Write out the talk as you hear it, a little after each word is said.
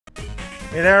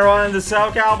Hey there everyone, this is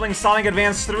Calbling Sonic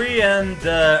Advance 3, and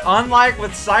unlike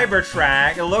with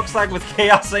Cybertrack, it looks like with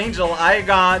Chaos Angel, I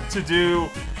got to do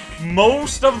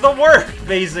most of the work,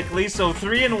 basically. So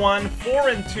 3 and 1, 4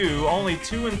 and 2, only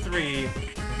 2 and 3.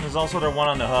 There's also the one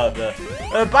on the hub.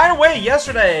 By the way,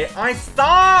 yesterday, I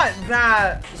thought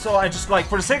that... So I just, like,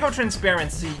 for the sake of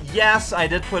transparency, yes, I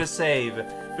did put a save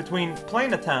between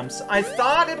plane attempts. I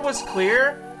thought it was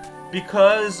clear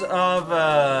because of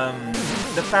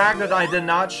the fact that I did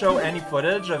not show any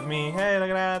footage of me, hey,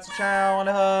 look at that, it's a Chao on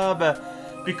the hub,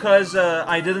 because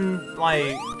I didn't,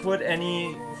 like, put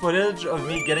any footage of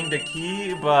me getting the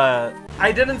key, but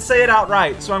I didn't say it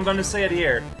outright, so I'm going to say it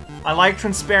here. I like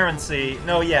transparency.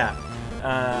 No, yeah.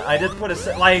 I did put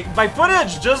a... Like, my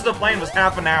footage, just the plane, was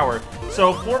half an hour.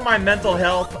 So, for my mental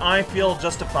health, I feel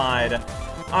justified.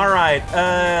 Alright,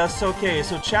 so, okay,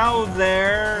 so Chao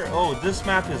there... Oh, this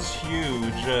map is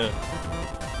huge.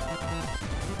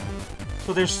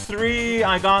 So there's 3,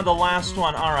 I got the last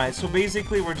one. Alright, so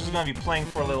basically we're just gonna be playing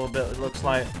for a little bit, it looks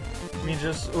like. Let me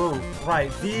just... Oh,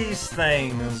 right, these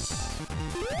things.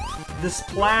 This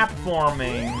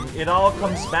platforming, it all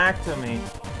comes back to me.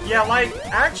 Yeah, like,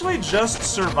 actually just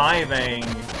surviving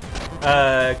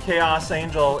Chaos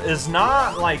Angel is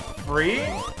not, like, free.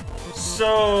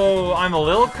 So, I'm a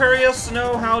little curious to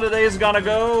know how today's gonna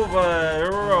go, but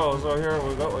here we go. So here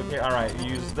we go. Okay, alright,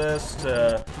 use this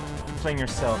to fling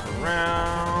yourself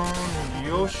around.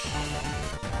 Yosh.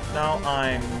 Now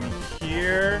I'm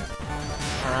here.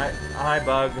 Alright, hi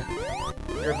bug.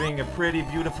 You're being a pretty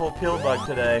beautiful pill bug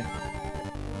today.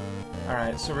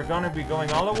 Alright, so we're gonna be going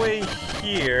all the way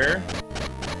here.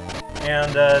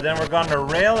 And then we're gonna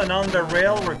rail, and on the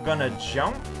rail we're gonna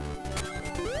jump.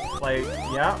 Like,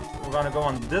 yeah, we're gonna go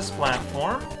on this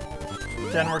platform.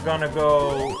 Then we're gonna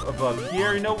go above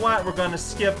here. You know what? We're gonna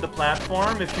skip the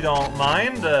platform if you don't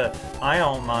mind. I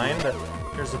don't mind.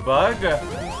 Here's a bug.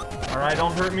 Alright,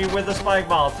 don't hurt me with the spike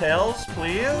ball, Tails,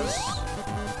 please.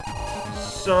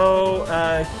 So,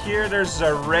 here there's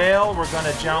a rail. We're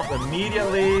gonna jump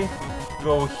immediately.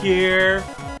 Go here.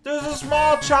 There's a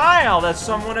small child that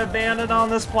someone abandoned on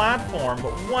this platform,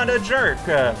 but what a jerk.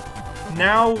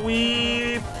 Now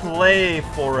we play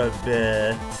for a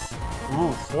bit.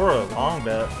 Ooh, for a long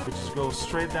bit. We just go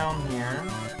straight down here.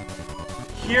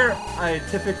 Here, I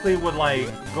typically would, like,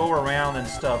 go around and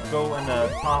stuff. Go in the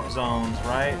top zones,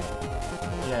 right?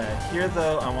 Yeah, here,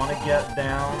 though, I want to get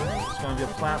down. It's going to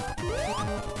be a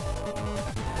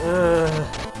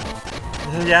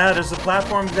yeah, there's a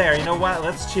platform there. You know what?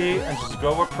 Let's cheat and just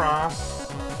go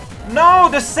across. No!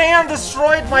 The sand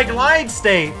destroyed my glide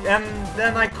state! And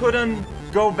then I couldn't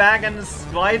go back in this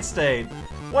glide state.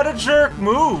 What a jerk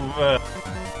move!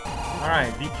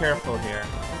 Alright, be careful here.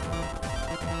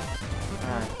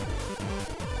 Alright.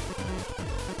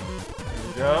 Here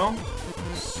we go.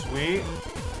 Sweet.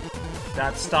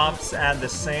 That stops at the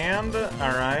sand.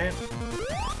 Alright.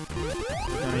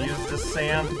 I'm gonna use the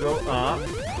sand to go up.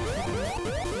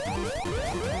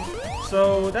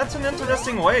 So that's an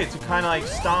interesting way to kind of like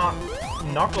stop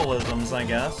knuckleisms, I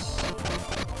guess.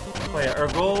 But yeah, our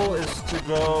goal is to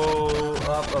go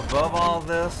up above all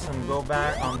this and go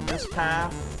back on this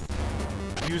path.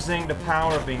 Using the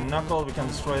power of being knuckled, we can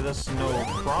destroy this, no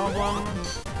problem.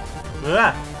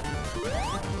 Ugh.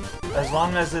 As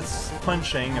long as it's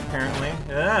punching, apparently.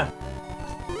 Ugh.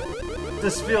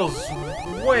 This feels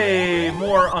way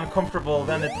more uncomfortable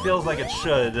than it feels like it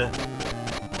should.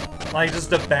 Like, just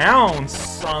the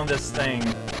bounce on this thing.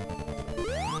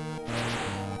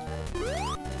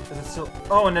 Is it still...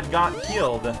 Oh, and it got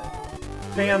healed.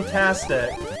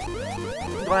 Fantastic.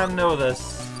 Glad to know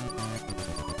this.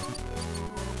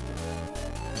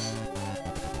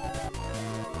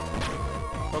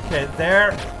 Okay,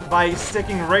 there, by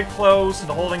sticking right close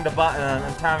and holding the button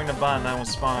and tapping the button, that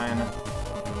was fine.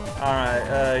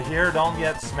 Alright, here, don't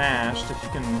get smashed if you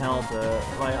can help it.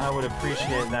 Like, I would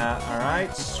appreciate that.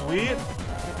 Alright, sweet.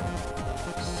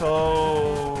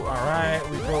 So, alright,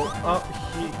 we go up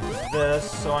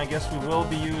this, so I guess we will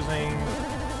be using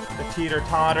the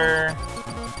teeter-totter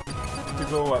to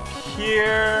go up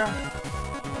here.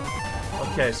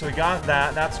 Okay, so we got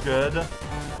that, that's good.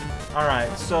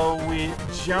 Alright, so we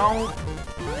jump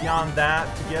beyond that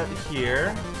to get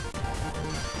here.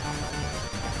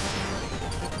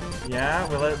 Yeah,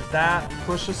 we let that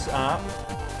push us up.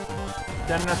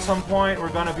 Then at some point, we're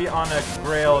gonna be on a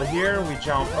rail here. We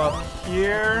jump up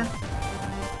here.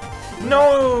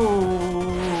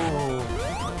 No!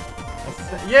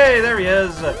 Yay, there he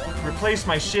is. Replace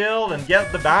my shield and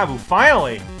get the Babu.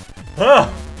 Finally! Ugh!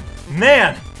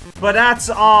 Man! But that's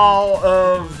all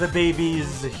of the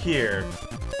babies here.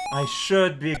 I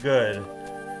should be good.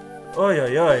 Oi,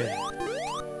 oi, oi.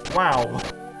 Wow.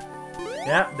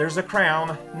 Yeah, there's a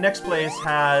crown. Next place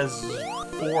has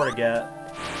 4 to get.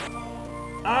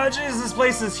 Oh, jeez, this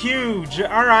place is huge.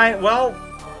 Alright, well,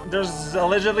 there's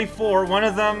allegedly 4. One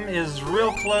of them is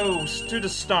real close to the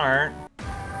start.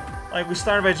 Like, we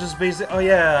started by just basic... Oh,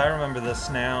 yeah, I remember this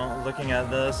now, looking at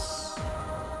this.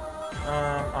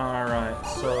 Alright,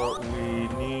 so we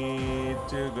need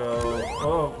to go...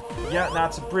 Oh, yeah,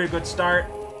 that's a pretty good start.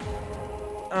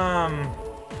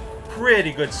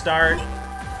 Pretty good start.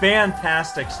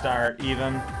 Fantastic start,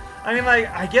 even. I mean, like,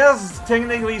 I guess,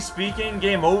 technically speaking,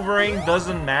 game overing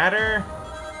doesn't matter.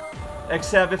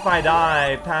 Except if I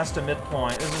die past the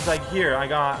midpoint. This is like, here, I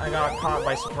got caught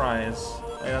by surprise.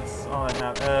 That's all I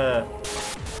have.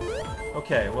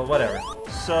 Okay, well, whatever.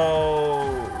 So,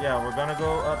 yeah, we're gonna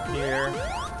go up here.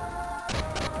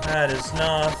 That is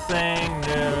nothing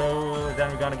new.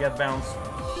 Then we're gonna get bounced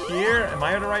here. Am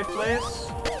I in the right place?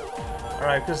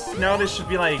 Alright, because now this should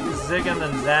be like zigging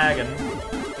and zagging.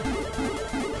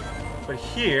 But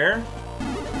here,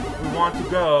 we want to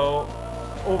go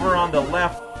over on the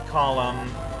left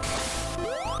column.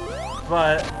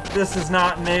 But this is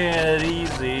not making it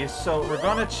easy, so we're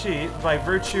gonna cheat by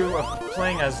virtue of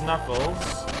playing as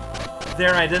Knuckles.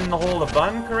 There, I didn't hold a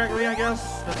button correctly, I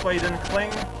guess. That's why he didn't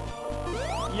cling.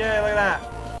 Yeah, look at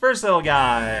that. First little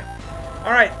guy.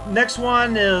 Alright, next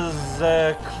one is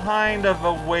kind of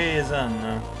a ways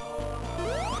in.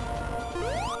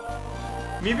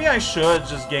 Maybe I should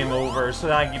just game over so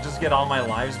that I can just get all my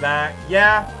lives back.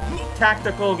 Yeah,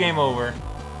 tactical game over.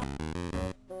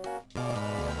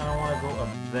 I don't want to go up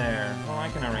there. Well, I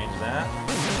can arrange that.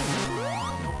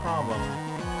 No problem.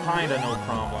 Kinda no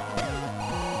problem.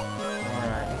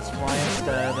 Alright, let's fly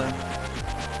instead.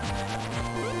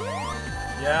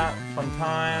 Yeah, fun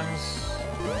times.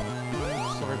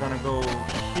 So we're gonna go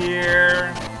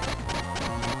here.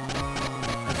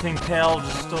 I think Tail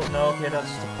just still... No, okay, that's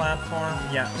just a platform.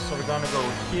 Yeah, so we're gonna go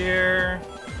here.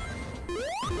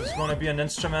 There's gonna be an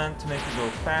instrument to make it go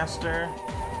faster.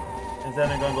 And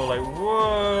then I'm gonna go like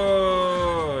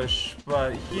whoosh.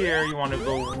 But here, you want to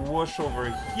go whoosh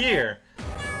over here.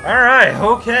 Alright,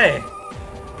 okay.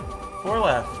 4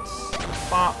 left.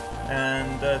 Pop.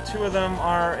 And 2 of them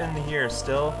are in here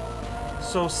still.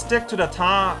 So stick to the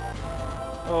top.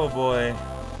 Oh boy.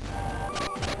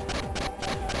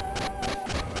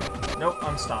 Nope,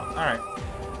 I'm stopped. Alright.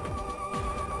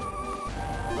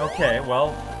 Okay,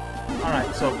 well.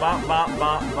 Alright, so bop, bop,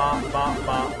 bop, bop, bop,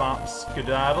 bop, bop,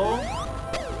 skedaddle.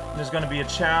 There's gonna be a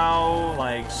Chow,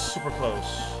 like, super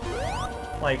close.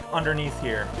 Like, underneath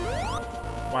here.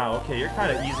 Wow, okay, you're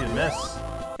kind of easy to miss.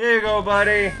 Here you go,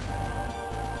 buddy.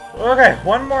 Okay,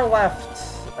 1 more left.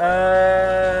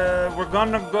 We're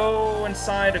gonna go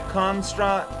inside a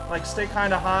construct, like stay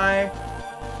kind of high.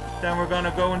 Then we're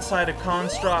gonna go inside a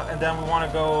construct, and then we want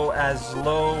to go as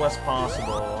low as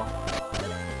possible.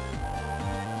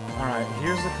 Alright,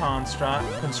 here's the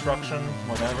construction,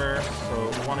 whatever.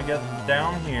 So we want to get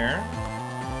down here.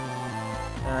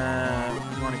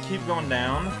 We want to keep going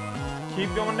down.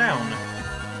 Keep going down.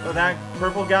 So that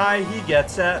purple guy, he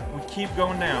gets it. We keep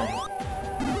going down.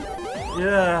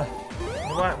 Yeah. You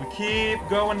know what? We keep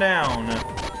going down.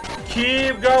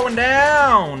 Keep going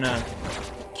down.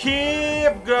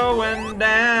 Keep going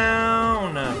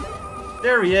down.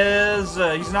 There he is.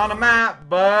 He's not on a map,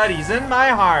 but he's in my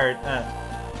heart.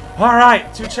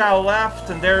 Alright, 2 Chow left,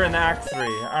 and they're in Act 3.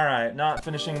 Alright, not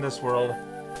finishing this world.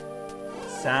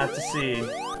 Sad to see.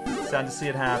 Sad to see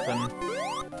it happen.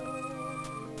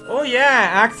 Oh yeah,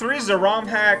 Act 3 is a ROM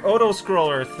hack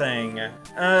auto-scroller thing.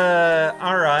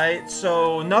 Alright,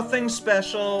 so nothing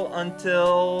special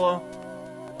until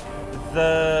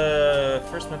the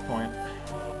first midpoint.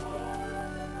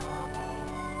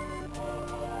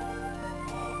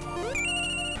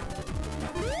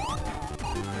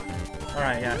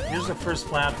 Alright, yeah, here's the first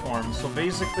platform. So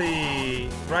basically,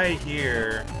 right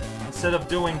here, instead of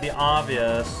doing the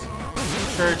obvious,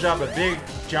 charge up a big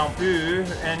Jampu,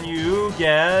 and you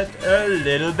get a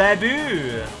little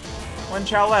Babu. 1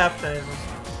 Chow left, and it's just...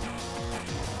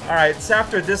 Alright, it's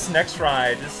after this next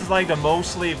ride. This is like the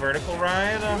mostly vertical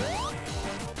ride.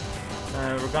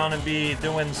 We're gonna be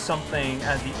doing something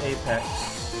at the apex.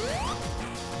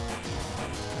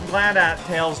 I'm glad that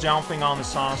Tails jumping on the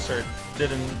saucer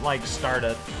didn't, like, start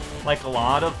it. Like a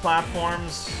lot of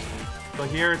platforms. So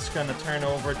here it's gonna turn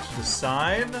over to the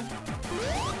side.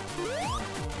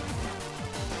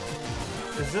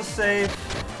 Is this safe?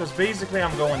 Because basically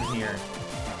I'm going here.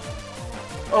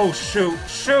 Oh shoot!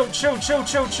 Shoot! Shoot! Shoot!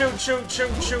 Shoot! Shoot! Shoot!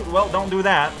 Shoot! Shoot! Well, don't do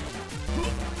that.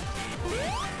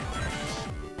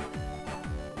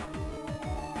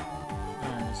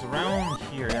 It's around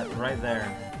here, right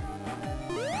there.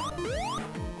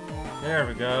 There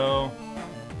we go.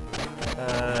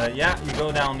 Yeah, you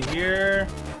go down here.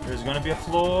 There's gonna be a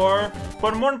floor.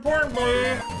 But more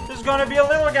importantly, there's gonna be a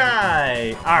little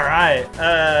guy. Alright,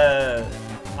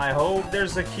 I hope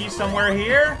there's a key somewhere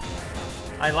here.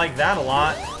 I like that a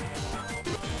lot.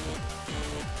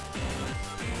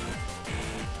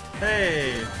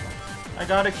 Hey, I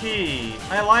got a key.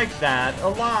 I like that a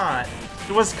lot.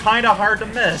 It was kinda hard to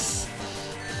miss.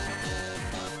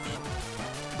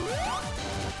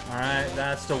 Alright,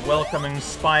 that's the welcoming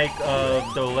spike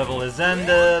of the level is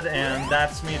ended, and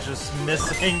that's me just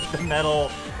missing the medal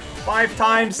 5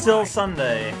 times till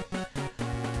Sunday.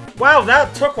 Wow,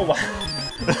 that took a while.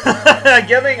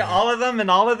 Getting all of them in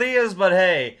all of these, but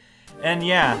hey. And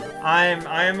yeah,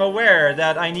 I'm aware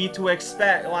that I need to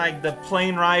expect, like, the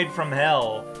plane ride from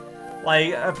hell.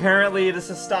 Like, apparently this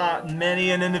has stopped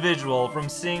many an individual from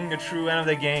seeing the true end of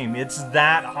the game. It's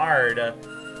that hard.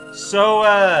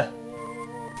 So,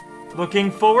 looking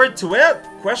forward to it?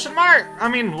 Question mark? I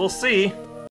mean, we'll see.